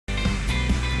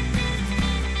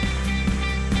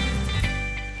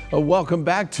Welcome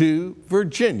back to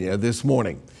Virginia this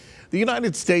morning. The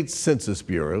United States Census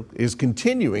Bureau is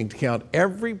continuing to count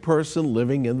every person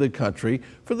living in the country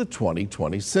for the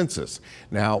 2020 census.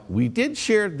 Now, we did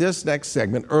share this next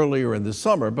segment earlier in the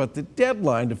summer, but the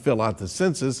deadline to fill out the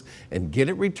census and get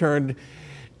it returned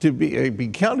to be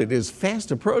counted is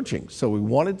fast approaching. So we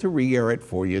wanted to re-air it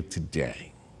for you today.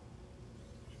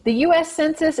 The U.S.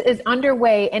 Census is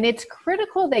underway, and it's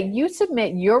critical that you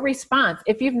submit your response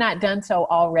if you've not done so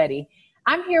already.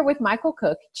 I'm here with Michael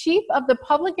Cook, Chief of the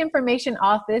Public Information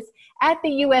Office at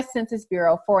the U.S. Census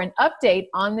Bureau, for an update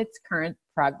on its current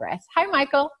progress. Hi,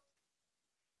 Michael.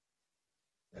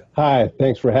 Hi,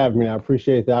 thanks for having me. I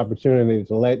appreciate the opportunity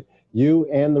to let you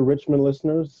and the Richmond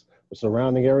listeners, the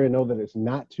surrounding area, know that it's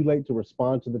not too late to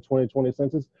respond to the 2020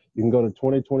 census. You can go to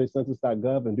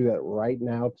 2020census.gov and do that right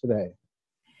now today.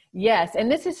 Yes, and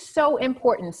this is so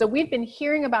important. So we've been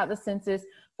hearing about the census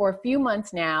for a few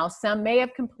months now. Some may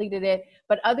have completed it,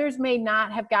 but others may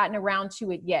not have gotten around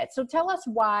to it yet. So tell us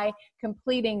why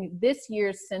completing this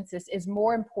year's census is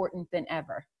more important than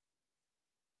ever.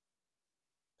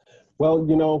 Well,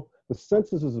 you know, the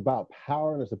census is about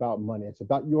power and it's about money. It's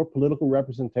about your political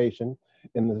representation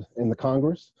in the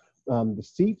Congress. The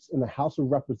seats in the House of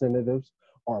Representatives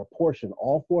are apportioned.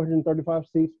 All 435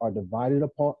 seats are divided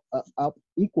up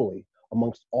equally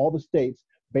amongst all the states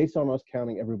based on us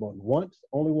counting everyone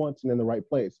only once, and in the right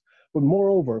place. But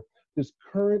moreover, this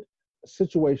current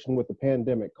situation with the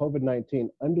pandemic, COVID-19,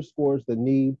 underscores the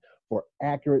need for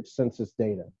accurate census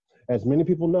data. As many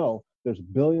people know, there's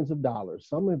billions of dollars.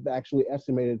 Some have actually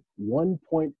estimated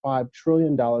 $1.5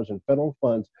 trillion in federal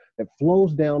funds that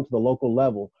flows down to the local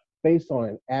level based on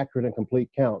an accurate and complete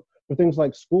count for things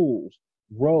like schools,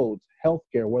 roads,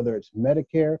 healthcare, whether it's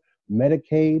Medicare,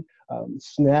 Medicaid,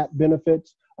 SNAP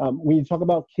benefits. When you talk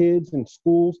about kids and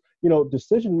schools, you know,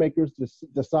 decision makers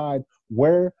decide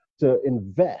where to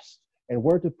invest and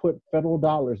where to put federal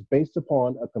dollars based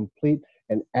upon a complete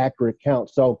and accurate count.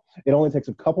 So it only takes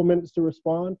a couple minutes to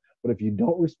respond, but if you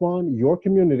don't respond, your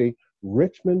community,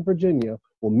 Richmond, Virginia,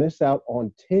 will miss out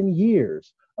on 10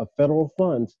 years of federal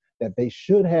funds that they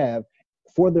should have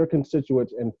for their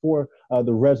constituents and for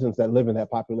the residents that live in that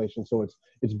population. So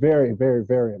it's very, very,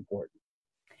 very important.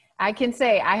 I can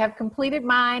say I have completed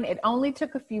mine. It only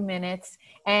took a few minutes,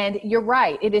 and you're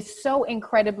right. It is so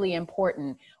incredibly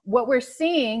important. What we're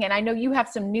seeing, and I know you have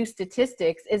some new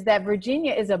statistics, is that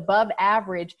Virginia is above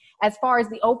average as far as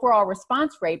the overall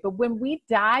response rate. But when we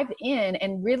dive in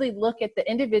and really look at the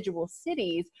individual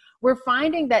cities, we're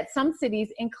finding that some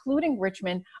cities, including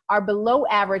Richmond, are below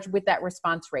average with that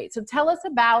response rate. So tell us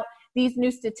about these new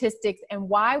statistics and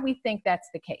why we think that's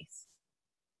the case.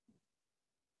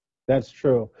 That's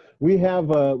true. We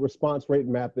have a response rate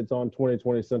map that's on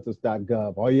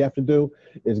 2020census.gov. All you have to do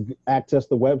is access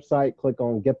the website, click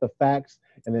on Get the Facts,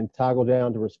 and then toggle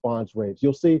down to response rates.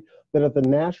 You'll see that at the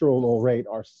national rate,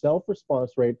 our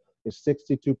self-response rate is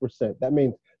 62%. That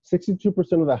means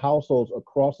 62% of the households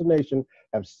across the nation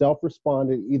have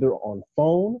self-responded either on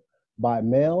phone, by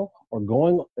mail, or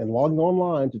going and logging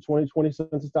online to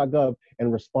 2020census.gov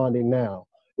and responding now.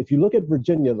 If you look at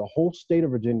Virginia, the whole state of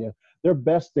Virginia, they're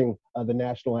besting the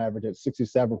national average at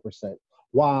 67%,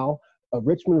 while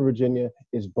Richmond, Virginia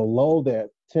is below that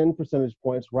 10 percentage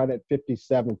points, right at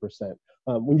 57%.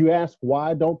 When you ask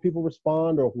why don't people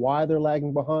respond or why they're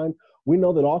lagging behind, we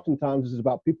know that oftentimes this is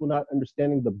about people not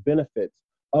understanding the benefits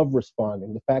of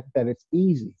responding, the fact that it's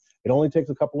easy. It only takes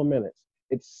a couple of minutes.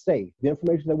 It's safe. The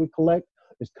information that we collect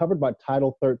is covered by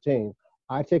Title 13.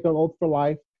 I take an oath for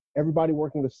life. Everybody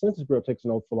working the Census Bureau takes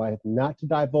an oath for life not to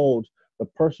divulge the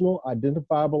personal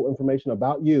identifiable information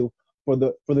about you for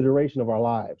the duration of our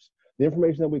lives. The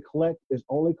information that we collect is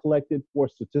only collected for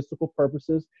statistical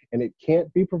purposes, and it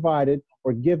can't be provided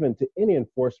or given to any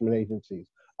enforcement agencies,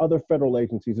 other federal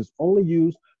agencies. It's only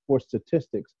used for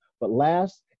statistics. But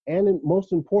last and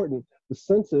most important, the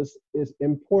census is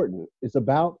important. It's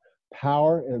about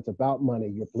power and it's about money,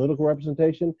 your political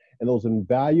representation, and those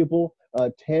invaluable,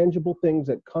 tangible things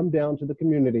that come down to the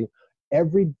community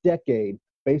every decade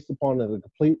based upon a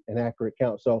complete and accurate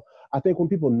count. So I think when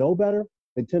people know better,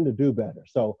 they tend to do better.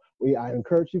 So I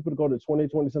encourage people to go to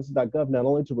 2020census.gov, not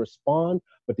only to respond,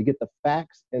 but to get the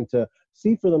facts and to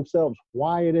see for themselves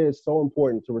why it is so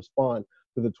important to respond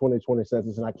to the 2020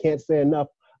 census. And I can't say enough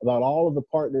about all of the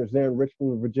partners there in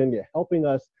Richmond, Virginia, helping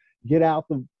us get out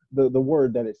the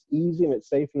word that it's easy and it's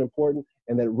safe and important,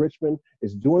 and that Richmond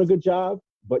is doing a good job,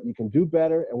 but you can do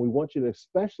better. And we want you to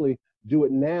especially do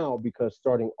it now, because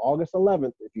starting August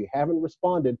 11th, if you haven't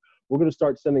responded, we're going to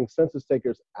start sending census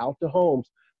takers out to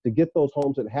homes to get those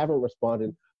homes that haven't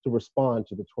responded to respond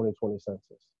to the 2020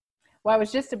 census. Well, I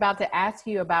was just about to ask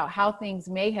you about how things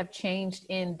may have changed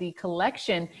in the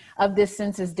collection of this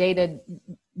census data,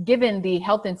 given the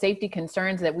health and safety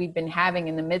concerns that we've been having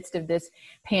in the midst of this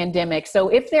pandemic. So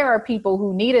if there are people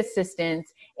who need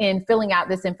assistance in filling out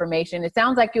this information, it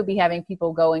sounds like you'll be having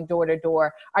people going door to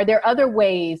door. Are there other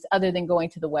ways other than going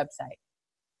to the website?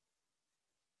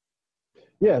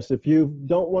 Yes, if you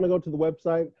don't want to go to the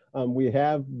website, we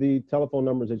have the telephone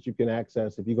numbers that you can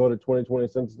access. If you go to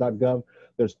 2020census.gov,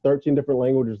 there's 13 different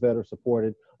languages that are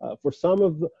supported. For some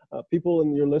of the people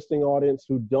in your listening audience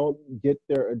who don't get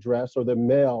their address or their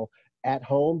mail at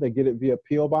home, they get it via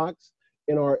P.O. Box.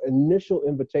 In our initial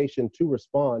invitation to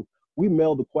respond, we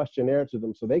mail the questionnaire to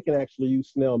them so they can actually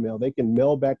use snail mail. They can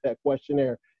mail back that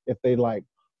questionnaire if they like.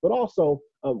 But also,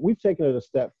 we've taken it a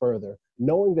step further.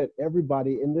 Knowing that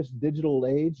everybody in this digital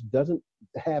age doesn't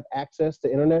have access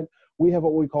to internet, we have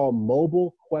what we call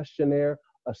mobile questionnaire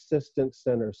assistance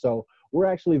centers. So we're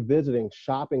actually visiting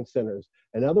shopping centers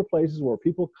and other places where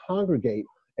people congregate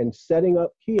and setting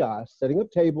up kiosks, setting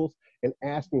up tables, and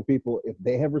asking people if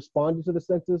they have responded to the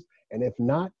census. And if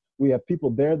not, we have people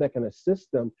there that can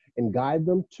assist them and guide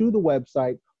them to the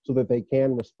website so that they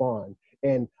can respond.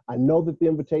 And I know that the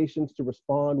invitations to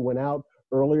respond went out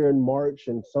earlier in March,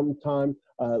 and some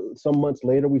months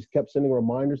later, we kept sending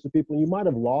reminders to people. And you might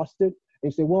have lost it, and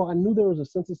you say, well, I knew there was a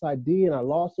census ID and I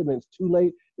lost it and it's too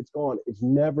late. It's gone. It's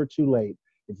never too late.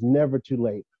 It's never too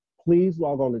late. Please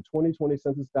log on to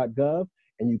 2020census.gov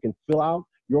and you can fill out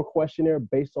your questionnaire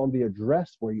based on the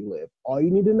address where you live. All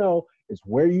you need to know is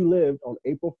where you lived on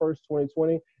April 1st,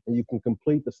 2020, and you can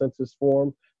complete the census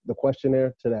form, the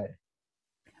questionnaire today.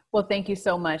 Well, thank you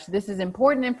so much. This is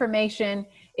important information.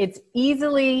 It's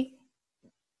easily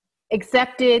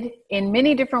accepted in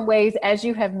many different ways, as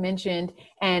you have mentioned,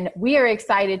 and we are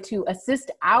excited to assist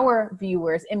our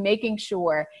viewers in making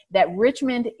sure that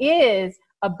Richmond is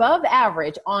above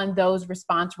average on those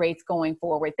response rates going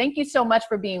forward. Thank you so much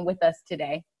for being with us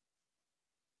today.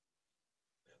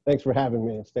 Thanks for having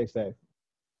me, and stay safe.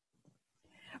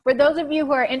 For those of you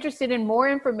who are interested in more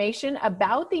information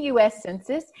about the U.S.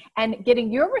 Census and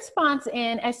getting your response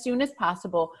in as soon as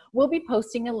possible, we'll be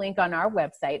posting a link on our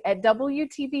website at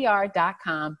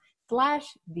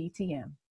WTVR.com/VTM.